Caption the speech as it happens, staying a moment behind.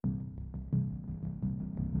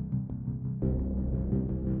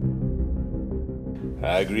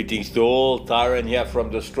Greetings to all. Tyron here from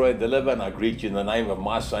Destroy and Deliver, and I greet you in the name of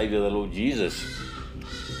my Savior, the Lord Jesus.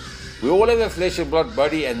 We all have a flesh and blood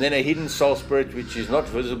body and then a hidden soul spirit which is not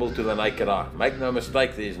visible to the naked eye. Make no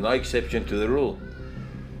mistake, there is no exception to the rule.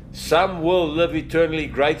 Some will live eternally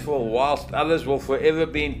grateful, whilst others will forever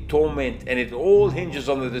be in torment, and it all hinges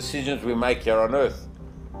on the decisions we make here on earth.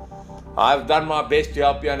 I've done my best to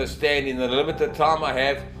help you understand in the limited time I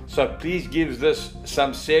have, so please give this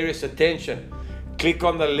some serious attention. Click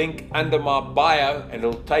on the link under my bio and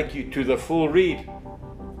it'll take you to the full read.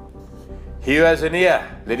 He who has an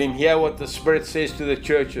ear, let him hear what the Spirit says to the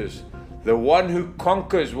churches. The one who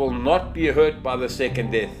conquers will not be hurt by the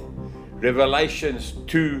second death. Revelations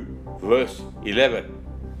 2 verse 11.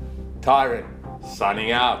 Tyron,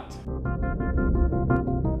 signing out.